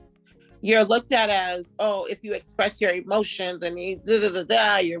woman, you're looked at as, oh, if you express your emotions and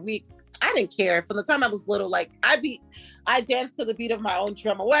you're weak. I didn't care. From the time I was little, like, I danced to the beat of my own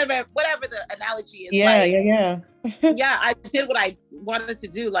drum, or whatever the analogy is. Yeah, like, yeah, I did what I wanted to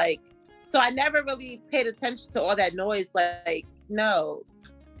do. Like, so I never really paid attention to all that noise. Like, no.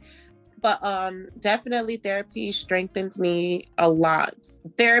 But definitely therapy strengthened me a lot.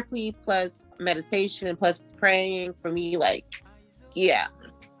 Therapy plus meditation and plus praying, for me, like, yeah,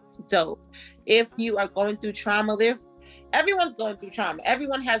 dope. If you are going through trauma, everyone's going through trauma.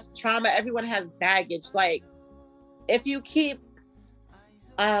 Everyone has trauma. Everyone has baggage. Like, if you keep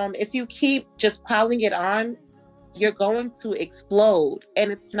just piling it on, you're going to explode,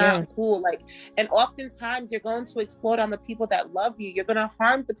 and it's not cool. Like, and oftentimes you're going to explode on the people that love you. You're going to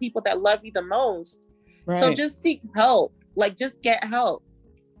harm the people that love you the most. Right. So just seek help. Like, just get help.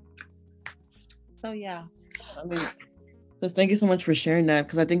 So yeah. I mean, so thank you so much for sharing that,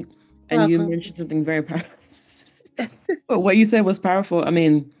 because I think, and you mentioned something very powerful. But what you said was powerful. I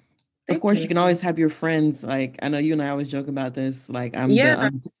mean, of Thank course, you you. can always have your friends. Like, I know you and I always joke about this. Like, I'm the Yeah,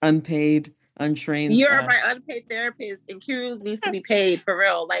 unpaid, untrained. you're my unpaid therapist, and Q needs to be paid for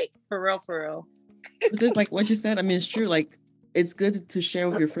real, like for real, for real. It's just like what you said. I mean, it's true. Like, it's good to share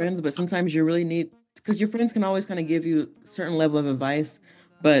with your friends, but sometimes you really need, because your friends can always kind of give you a certain level of advice.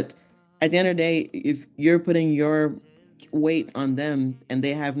 But at the end of the day, if you're putting your weight on them and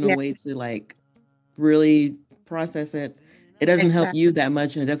they have no Yeah, way to like really process it, it doesn't help exactly, you that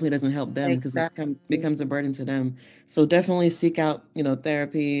much, and it definitely doesn't help them because it exactly, becomes a burden to them. So definitely seek out,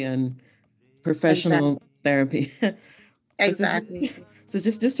 therapy and exactly, professional therapy. But exactly. so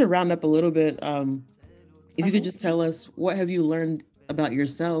just to round up a little bit, if you could Uh-huh. just tell us, what have you learned about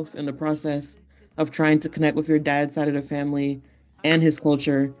yourself in the process of trying to connect with your dad's side of the family and his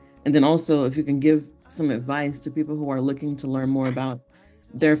culture, and then also if you can give some advice to people who are looking to learn more about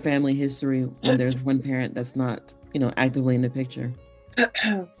their family history when there's one parent that's not, actively in the picture.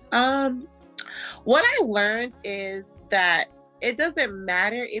 um, what I learned is that it doesn't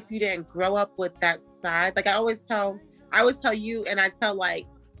matter if you didn't grow up with that side. Like I always tell you, and I tell like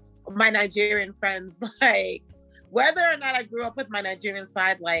my Nigerian friends, like whether or not I grew up with my Nigerian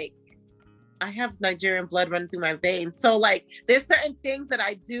side, like I have Nigerian blood running through my veins. So like there's certain things that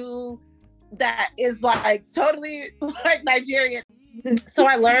I do that is like totally like Nigerian. So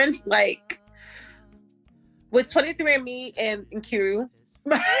I learned like with 23andMe and Q,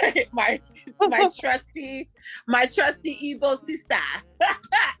 my my trusty Igbo sister.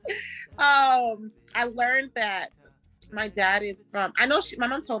 I learned that my dad is from. I know my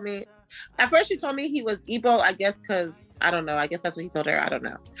mom told me. At first, she told me he was Igbo. I guess because I don't know. I guess that's what he told her. I don't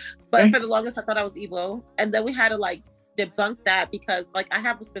know. But for the longest, I thought I was Igbo, and then we had to like debunk that because like I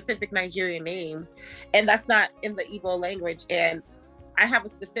have a specific Nigerian name, and that's not in the Igbo language, and I have a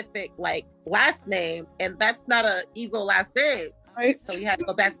specific like last name, and that's not a Igbo last name. Right. So we had to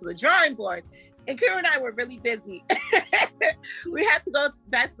go back to the drawing board. And Kira and I were really busy. We had to go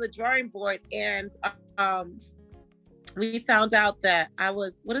back to the drawing board, and we found out that I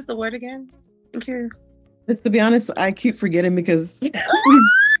was, what is the word again? Kira? Just to be honest, I keep forgetting because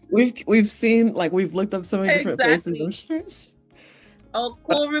we've seen, like, we've looked up so many different places. I'm sure. Oh,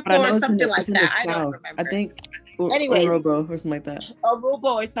 Kuruko But I know or it's something like it's in that. the I don't south. remember. I think Anyways, Orobo or something like that. Aruba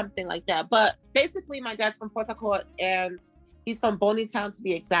or something like that. But basically, my dad's from Port Harcourt, and he's from Bonny Town to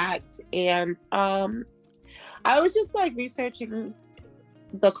be exact. And I was just like researching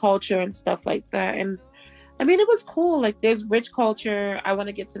the culture and stuff like that. And I mean, it was cool. Like, there's rich culture. I want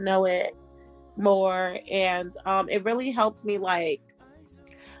to get to know it more. And it really helped me. Like,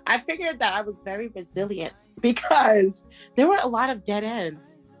 I figured that I was very resilient because there were a lot of dead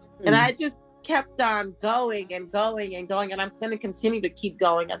ends. And I just kept on going and going and going. And I'm going to continue to keep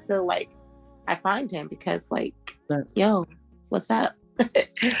going until, like, I find him because, like, yo, what's up?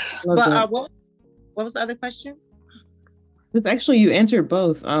 But what was the other question? It's actually, you answered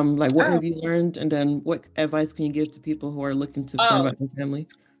both. Like, what have you learned, and then what advice can you give to people who are looking to find out their family?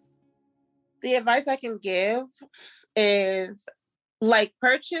 The advice I can give is like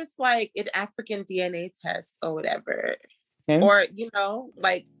purchase like an African DNA test or whatever, or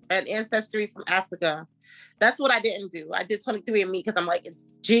like an ancestry from Africa. That's what I didn't do. I did 23andMe because I'm like, it's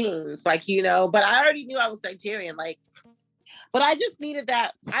genes, like, but I already knew I was Nigerian, like, but I just needed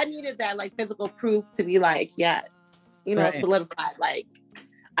that. I needed that like physical proof to be like, yes, right. Solidified. Like,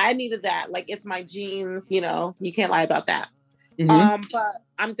 I needed that. Like, it's my genes, you can't lie about that. Mm-hmm. But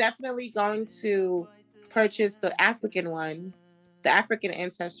I'm definitely going to purchase the African one, the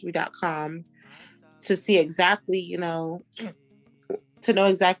AfricanAncestry.com, to see exactly, to know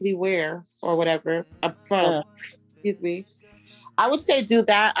exactly where or whatever I'm from. Yeah. Excuse me. I would say do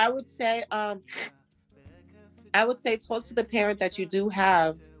that. I would say talk to the parent that you do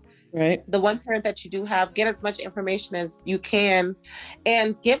have. Right. The one parent that you do have, get as much information as you can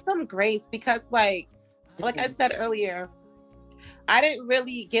and give them grace, because like I said earlier, I didn't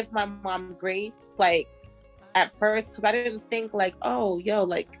really give my mom grace like at first because I didn't think like, oh, yo,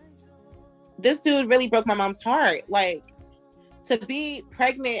 like this dude really broke my mom's heart. Like, to be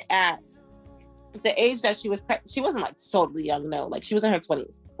pregnant at the age that she was, she wasn't like totally young, no, like she was in her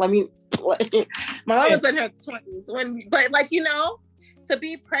 20s. I mean, my mom was in her 20s but like, to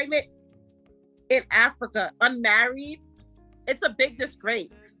be pregnant in Africa, unmarried, it's a big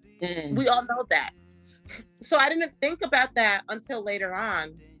disgrace. We all know that. So I didn't think about that until later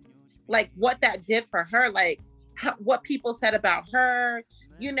on, like what that did for her, like what people said about her,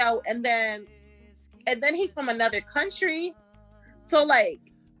 and then he's from another country. So like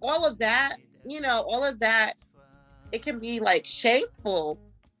all of that, it can be like shameful.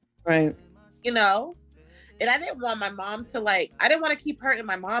 Right. And I didn't want my mom to like, I didn't want to keep hurting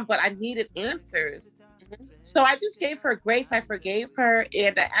my mom, but I needed answers. Mm-hmm. So I just gave her grace. I forgave her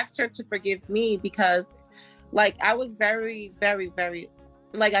and I asked her to forgive me because like I was very, very, very,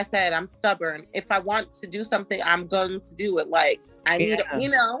 like I said, I'm stubborn. If I want to do something, I'm going to do it. Like I need,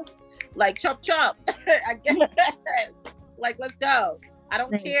 like chop chop. I get like, let's go. I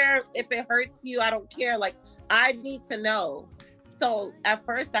don't care if it hurts you. I don't care. Like I need to know. So at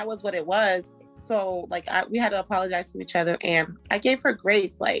first that was what it was. So like we had to apologize to each other and I gave her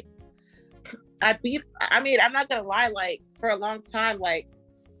grace. Like I'm not gonna lie, like for a long time, like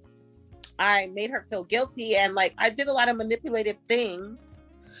I made her feel guilty and like I did a lot of manipulative things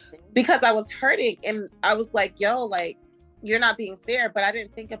because I was hurting and I was like, yo, like you're not being fair, but I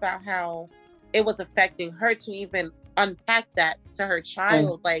didn't think about how it was affecting her to even unpack that to her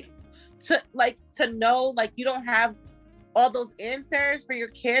child. To know like you don't have all those answers for your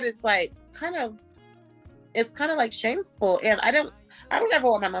kid. It's like kind of like shameful. And I don't ever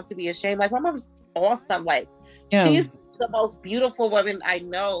want my mom to be ashamed. Like my mom's awesome. Like she's the most beautiful woman I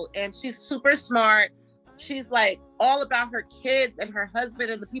know. And she's super smart. She's like all about her kids and her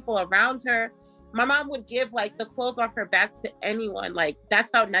husband and the people around her. My mom would give like the clothes off her back to anyone. Like that's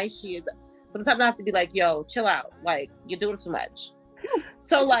how nice she is. Sometimes I have to be like, yo, chill out. Like you're doing too much.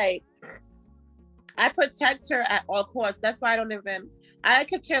 So like I protect her at all costs. That's why I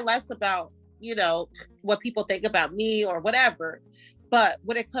could care less about, you know, what people think about me or whatever. But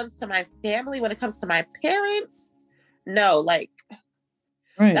when it comes to my family, when it comes to my parents, no, like,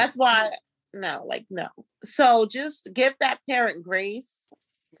 that's why, no. So just give that parent grace.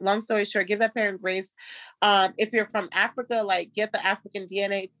 Long story short, give that parent grace. If you're from Africa, like get the African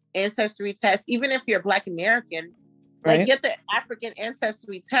DNA ancestry test. Even if you're Black American, like get the African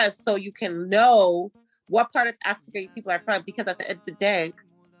ancestry test so you can know what part of Africa people are from. Because at the end of the day,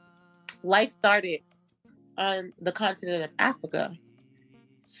 life started on the continent of Africa.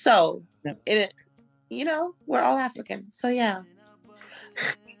 So we're all African. So yeah.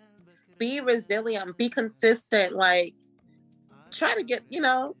 Be resilient, be consistent, like try to get,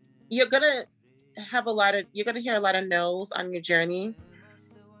 you're gonna hear a lot of no's on your journey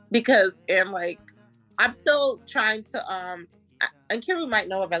because I'm still trying to and Kiru might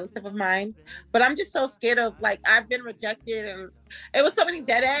know a relative of mine, but I'm just so scared of I've been rejected and it was so many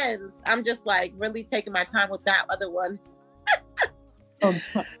dead ends. I'm just really taking my time with that other one. I'm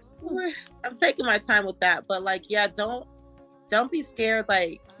taking my time with that, but don't be scared.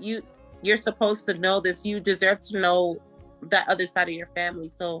 You're supposed to know this. You deserve to know that other side of your family.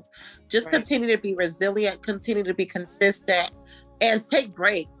 So just continue to be resilient, continue to be consistent, and take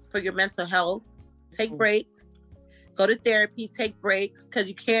breaks for your mental health. Take breaks, go to therapy, take breaks, because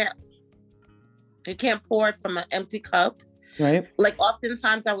you can't pour from an empty cup. Right.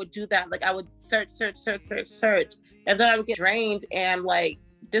 Oftentimes I would do that. I would search, and then I would get drained and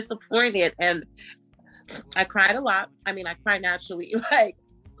disappointed, and I cried a lot. I mean, I cry naturally.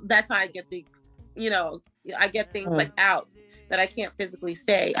 That's how I get things, I get things out that I can't physically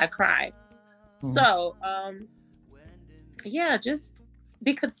say. I cry. So, just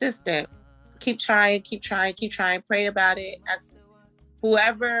be consistent. Keep trying. Pray about it. Ask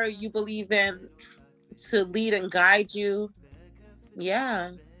whoever you believe in to lead and guide you.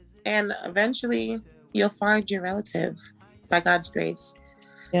 Yeah. And eventually you'll find your relative by God's grace.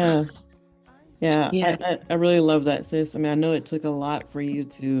 Yeah. I really love that, sis. I mean, I know it took a lot for you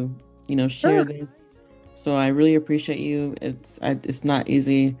to, share this. So I really appreciate you. It's not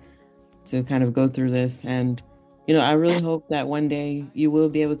easy to kind of go through this. And, I really hope that one day you will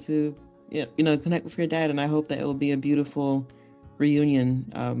be able to, connect with your dad. And I hope that it will be a beautiful reunion.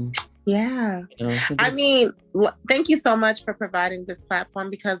 I mean, thank you so much for providing this platform,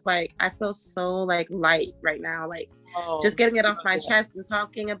 because I feel so light right now, just getting it off my chest and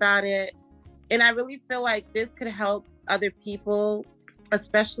talking about it. And I really feel like this could help other people,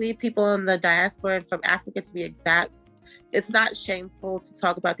 especially people in the diaspora and from Africa, to be exact. It's not shameful to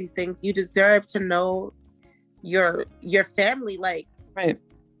talk about these things. You deserve to know your family.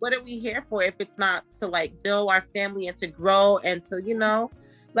 What are we here for if it's not to build our family and to grow and to,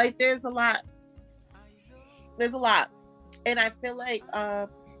 there's a lot. And I feel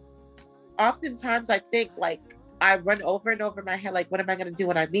oftentimes I think I run over and over my head, what am I going to do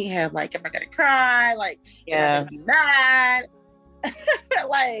when I meet him? Am I going to cry? Am I going to be mad?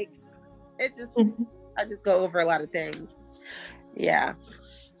 It just, I just go over a lot of things. Yeah.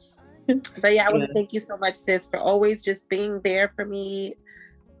 But yeah, I want to thank you so much, sis, for always just being there for me,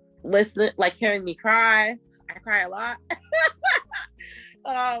 listening, hearing me cry. I cry a lot.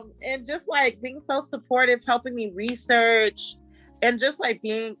 And just being so supportive, helping me research, and just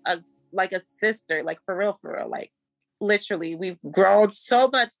being like a sister, like for real, like literally we've grown so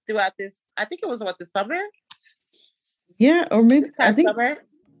much throughout this. I think it was the summer. Yeah, or maybe I think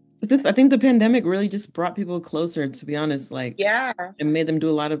the pandemic really just brought people closer, to be honest, like, yeah, and made them do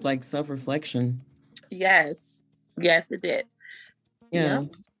a lot of like self-reflection. Yes, it did. Yeah.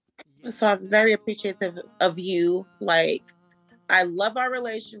 So I'm very appreciative of you. Like, I love our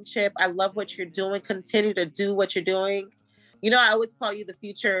relationship. I love what you're doing. Continue to do what you're doing. I always call you the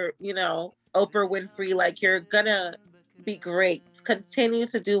future, Oprah Winfrey. Like, you're gonna be great. Continue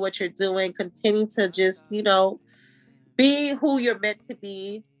to do what you're doing. Continue to just, be who you're meant to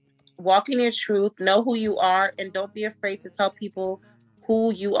be. Walk in your truth. Know who you are. And don't be afraid to tell people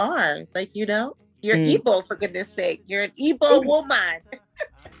who you are. Like, you're Igbo, for goodness sake. You're an Igbo woman.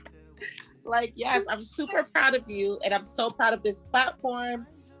 Like, yes, I'm super proud of you. And I'm so proud of this platform.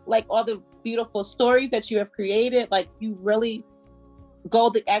 Like, all the beautiful stories that you have created. Like, you really go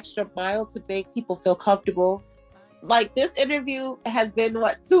the extra mile to make people feel comfortable. Like, this interview has been,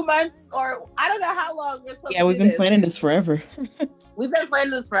 2 months? Or I don't know how long we're supposed to do this. Yeah, we've been planning this forever. We've been planning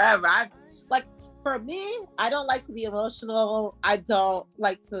this forever. For me, I don't like to be emotional. I don't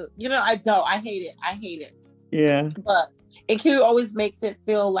like to, I hate it. Yeah. But Nkiru always makes it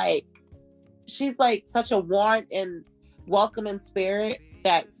feel like she's like such a warm and welcoming spirit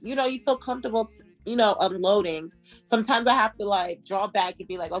that, you feel comfortable, unloading. Sometimes I have to like draw back and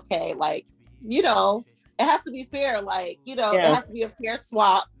be like, okay, like, it has to be fair. Like, it has to be a fair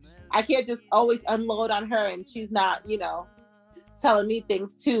swap. I can't just always unload on her and she's not, telling me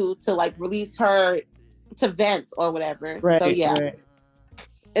things too, to like release her to vent or whatever. Right, so yeah, right.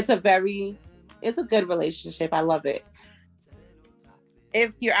 It's a good relationship. I love it.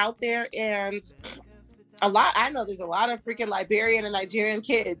 If you're out there and I know there's a lot of freaking Liberian and Nigerian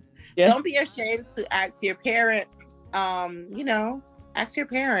kids. Yeah. Don't be ashamed to ask your parent, ask your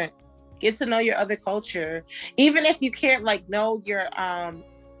parent, get to know your other culture. Even if you can't like know your,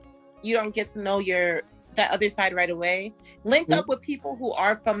 you don't get to know that other side right away. Link up with people who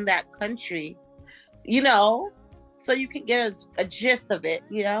are from that country, so you can get a gist of it,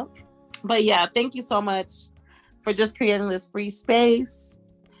 But yeah, thank you so much for just creating this free space.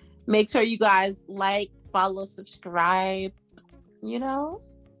 Make sure you guys like, follow, subscribe,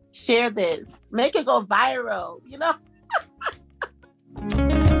 share this, make it go viral,